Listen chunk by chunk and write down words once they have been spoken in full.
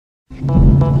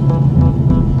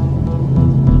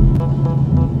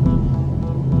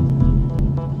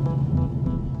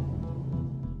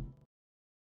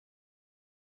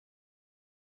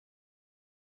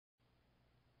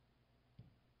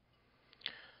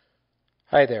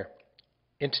Hi there.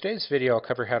 In today's video, I'll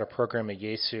cover how to program a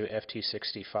Yaesu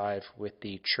FT-65 with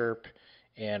the CHIRP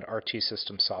and RT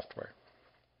system software.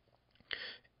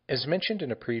 As mentioned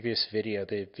in a previous video,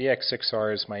 the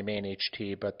VX6R is my main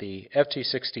HT, but the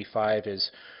FT-65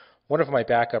 is one of my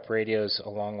backup radios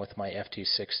along with my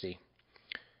FT-60.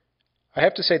 I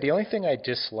have to say the only thing I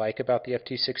dislike about the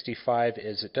FT-65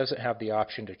 is it doesn't have the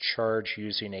option to charge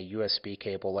using a USB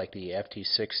cable like the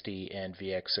FT-60 and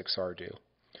VX6R do.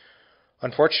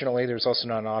 Unfortunately, there's also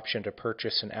not an option to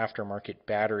purchase an aftermarket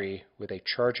battery with a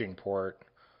charging port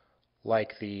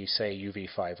like the, say,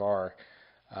 UV5R.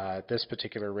 This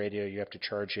particular radio, you have to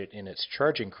charge it in its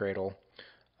charging cradle.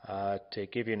 To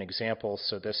give you an example,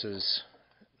 so this is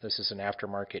an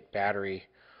aftermarket battery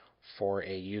for a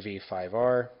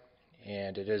UV5R,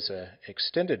 and it is an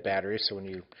extended battery, so when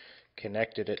you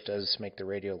connect it, it does make the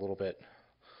radio a little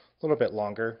bit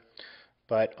longer.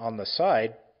 But on the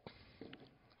side,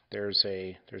 there's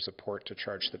a port to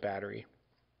charge the battery.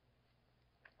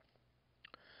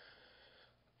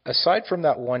 Aside from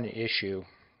that one issue,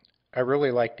 I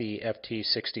really like the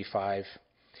FT-65,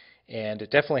 and it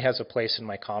definitely has a place in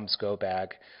my comms go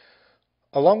bag.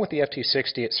 Along with the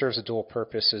FT-60, it serves a dual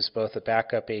purpose as both a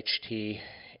backup HT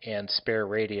and spare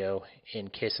radio in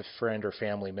case a friend or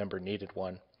family member needed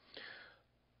one.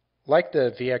 Like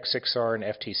the VX6R and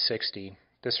FT-60,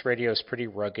 this radio is pretty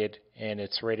rugged, and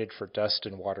it's rated for dust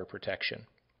and water protection.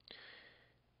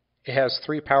 It has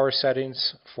 3 power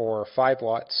settings for 5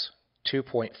 watts,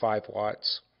 2.5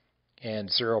 watts, and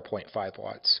 0.5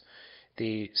 watts.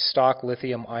 The stock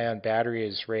lithium-ion battery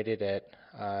is rated at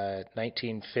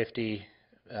 1950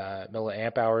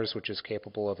 milliamp hours, which is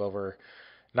capable of over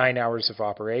 9 hours of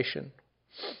operation.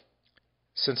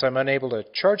 Since I'm unable to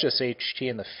charge this HT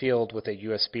in the field with a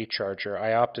USB charger,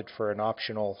 I opted for an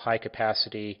optional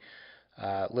high-capacity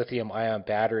lithium-ion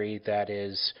battery that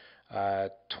is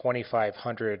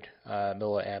 2500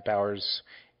 milliamp hours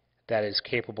that is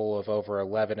capable of over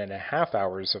 11.5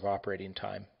 hours of operating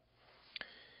time.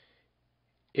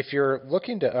 If you're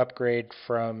looking to upgrade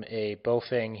from a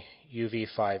Bofeng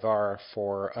UV5R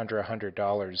for under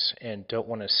 $100 and don't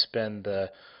want to spend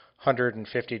the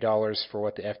 $150 for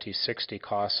what the FT-60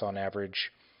 costs on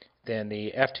average, then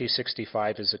the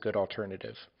FT-65 is a good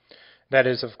alternative. That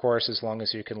is, of course, as long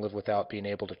as you can live without being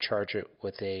able to charge it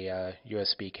with a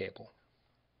USB cable.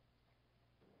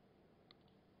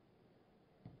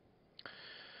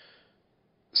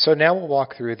 So now we'll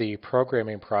walk through the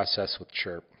programming process with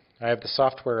CHIRP. I have the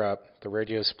software up, the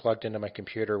radio is plugged into my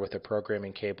computer with a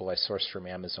programming cable I sourced from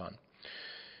Amazon.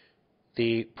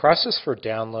 The process for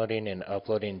downloading and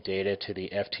uploading data to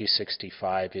the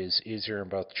FT-65 is easier in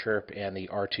both CHIRP and the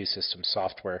RT system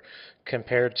software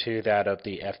compared to that of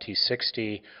the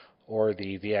FT-60 or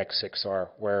the VX6R,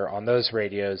 where on those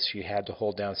radios you had to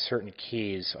hold down certain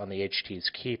keys on the HT's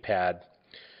keypad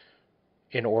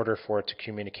in order for it to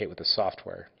communicate with the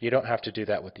software. You don't have to do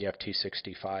that with the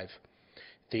FT-65.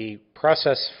 The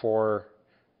process for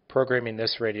programming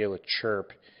this radio with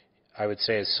CHIRP, I would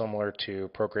say, is similar to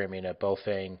programming a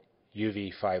Bofeng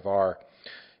UV5R.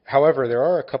 However, there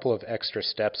are a couple of extra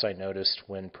steps I noticed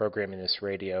when programming this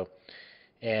radio,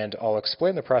 and I'll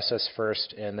explain the process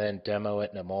first and then demo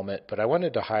it in a moment, but I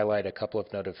wanted to highlight a couple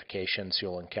of notifications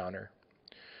you'll encounter.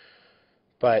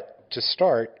 But to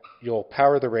start, you'll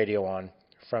power the radio on.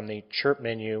 From the CHIRP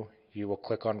menu, you will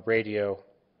click on Radio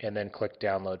and then click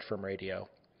Download from Radio.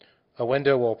 A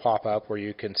window will pop up where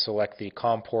you can select the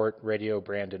COM port, radio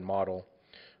brand, and model.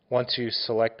 Once you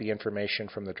select the information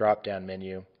from the drop-down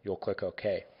menu, you'll click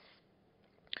OK.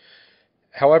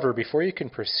 However, before you can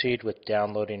proceed with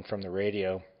downloading from the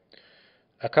radio,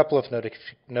 a couple of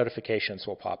notifications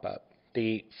will pop up.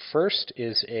 The first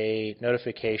is a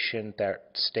notification that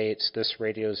states this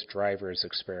radio's driver is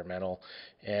experimental,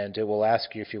 and it will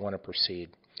ask you if you want to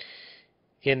proceed.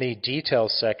 In the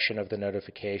details section of the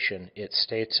notification, it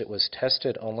states it was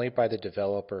tested only by the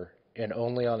developer and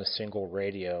only on a single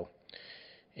radio,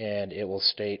 and it will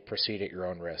state proceed at your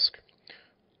own risk.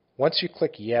 Once you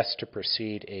click yes to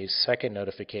proceed, a second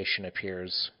notification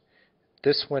appears.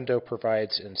 This window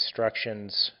provides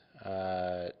instructions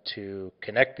to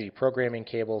connect the programming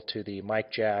cable to the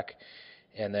mic jack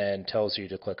and then tells you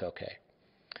to click OK.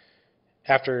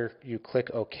 After you click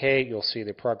OK, you'll see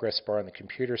the progress bar on the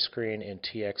computer screen and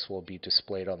TX will be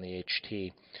displayed on the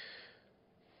HT.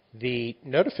 The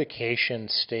notification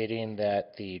stating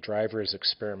that the driver is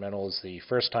experimental is the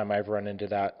first time I've run into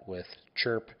that with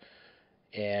CHIRP,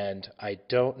 and I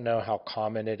don't know how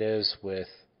common it is with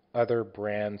other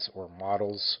brands or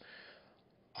models.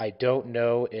 I don't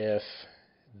know if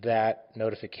that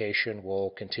notification will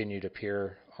continue to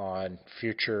appear on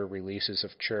future releases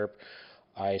of CHIRP.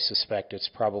 I suspect it's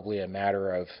probably a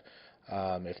matter of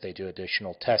if they do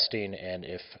additional testing and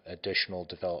if additional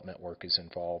development work is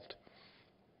involved.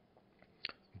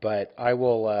 But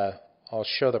I'll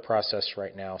show the process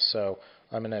right now. So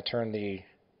I'm going to turn the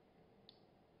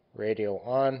radio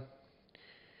on,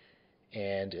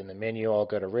 and in the menu I'll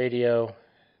go to radio,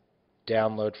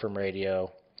 download from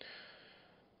radio.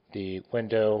 The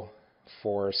window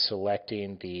for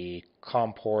selecting the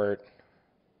COM port,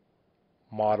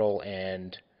 model,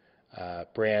 and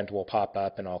brand will pop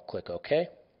up, and I'll click OK.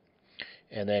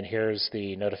 And then here's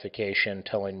the notification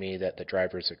telling me that the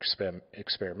driver is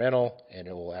experimental, and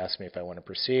it will ask me if I want to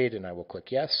proceed, and I will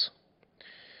click yes.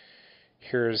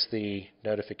 Here's the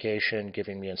notification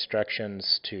giving me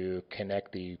instructions to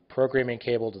connect the programming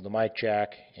cable to the mic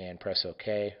jack and press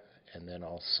OK, and then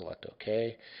I'll select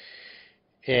OK.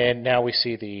 And now we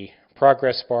see the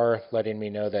progress bar letting me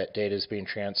know that data is being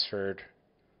transferred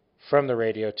from the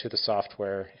radio to the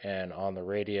software, and on the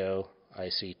radio I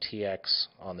see TX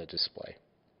on the display.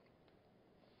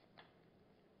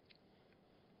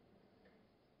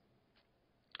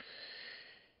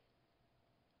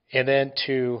 And then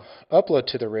to upload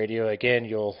to the radio, again,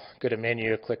 you'll go to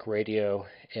menu, click radio,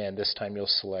 and this time you'll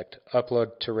select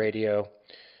upload to radio,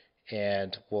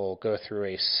 and we'll go through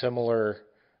a similar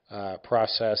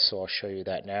process, so I'll show you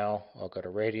that now. I'll go to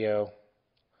radio,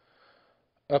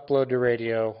 upload to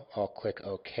radio, I'll click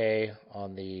OK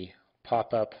on the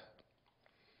pop-up.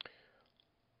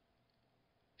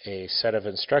 A set of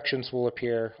instructions will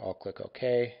appear, I'll click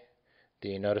OK.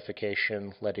 The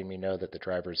notification letting me know that the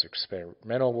driver is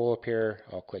experimental will appear,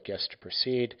 I'll click yes to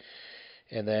proceed.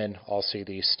 And then I'll see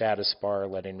the status bar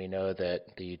letting me know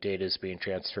that the data is being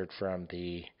transferred from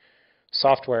the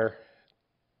software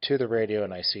to the radio,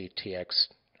 and I see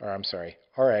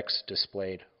RX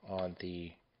displayed on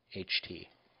the HT.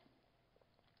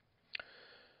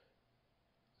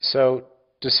 So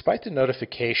despite the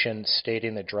notification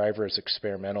stating the driver is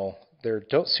experimental, there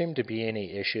don't seem to be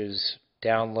any issues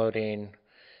downloading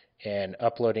and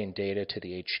uploading data to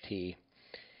the HT,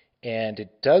 and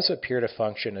it does appear to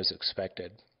function as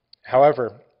expected.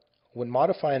 However, when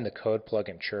modifying the code plug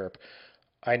in CHIRP,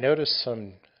 I noticed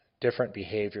some different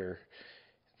behavior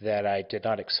that I did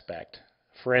not expect.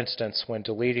 For instance, when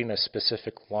deleting a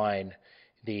specific line,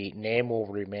 the name will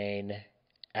remain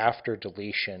after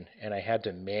deletion, and I had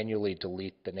to manually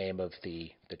delete the name of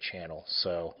the channel.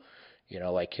 So,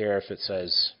 like here, if it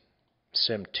says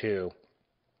Sim2,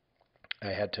 I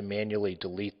had to manually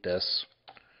delete this,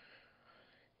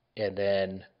 and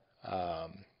then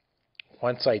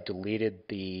once I deleted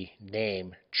the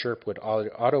name, CHIRP would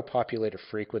auto-populate a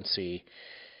frequency,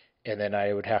 and then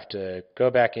I would have to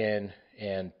go back in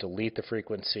and delete the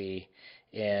frequency.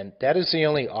 And that is the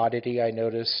only oddity I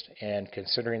noticed, and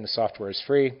considering the software is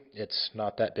free, it's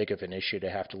not that big of an issue to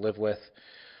have to live with.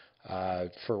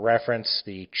 For reference,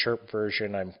 the CHIRP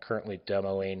version I'm currently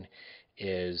demoing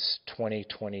is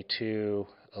 2022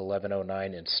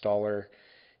 1109 installer.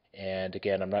 And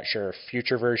again, I'm not sure if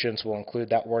future versions will include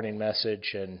that warning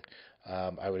message, and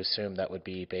I would assume that would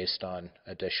be based on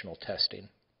additional testing.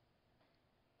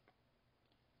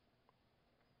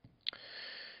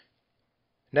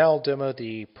 Now I'll demo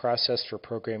the process for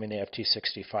programming the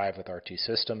FT-65 with RT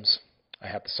Systems. I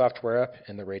have the software up,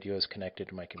 and the radio is connected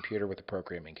to my computer with a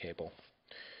programming cable.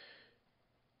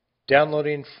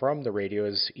 Downloading from the radio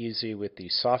is easy with the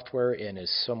software and is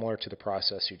similar to the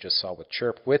process you just saw with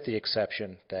CHIRP, with the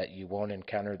exception that you won't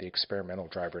encounter the experimental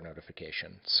driver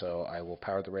notification. So I will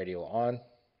power the radio on.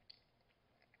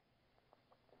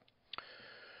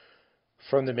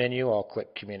 From the menu, I'll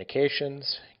click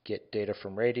Communications, Get Data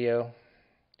from Radio,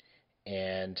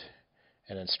 and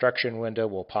an instruction window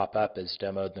will pop up as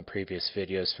demoed in the previous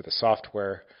videos for the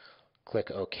software.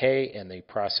 Click OK, and the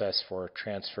process for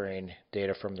transferring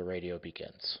data from the radio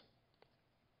begins.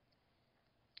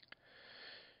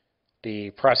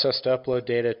 The process to upload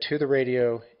data to the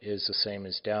radio is the same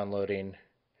as downloading.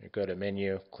 You go to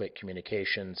Menu, click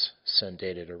Communications, Send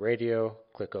Data to Radio,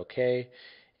 click OK,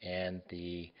 and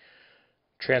the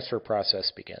transfer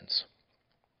process begins.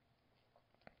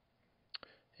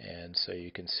 And so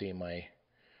you can see my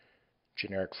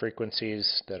generic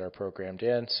frequencies that are programmed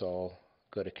in. So I'll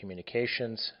go to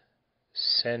Communications,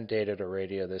 Send Data to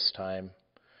Radio this time,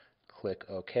 click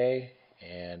OK,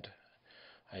 and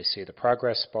I see the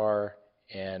progress bar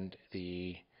and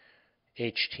the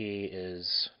HT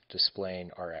is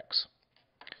displaying RX.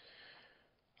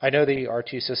 I know the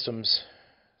RT Systems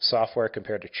software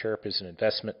compared to CHIRP is an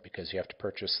investment because you have to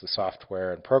purchase the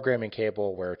software and programming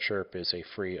cable, where CHIRP is a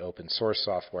free open source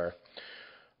software.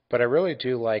 But I really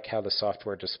do like how the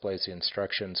software displays the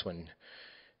instructions when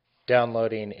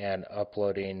downloading and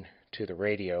uploading to the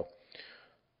radio.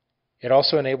 It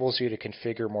also enables you to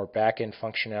configure more back-end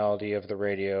functionality of the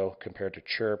radio compared to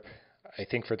CHIRP. I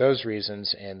think for those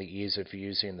reasons and the ease of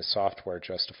using the software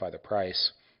justify the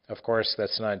price. Of course,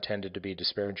 that's not intended to be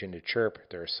disparaging to CHIRP.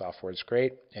 Their software is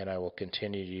great, and I will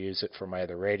continue to use it for my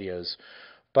other radios.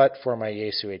 But for my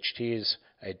Yaesu HTs,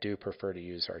 I do prefer to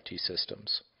use RT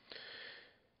Systems.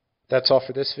 That's all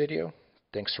for this video.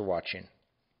 Thanks for watching.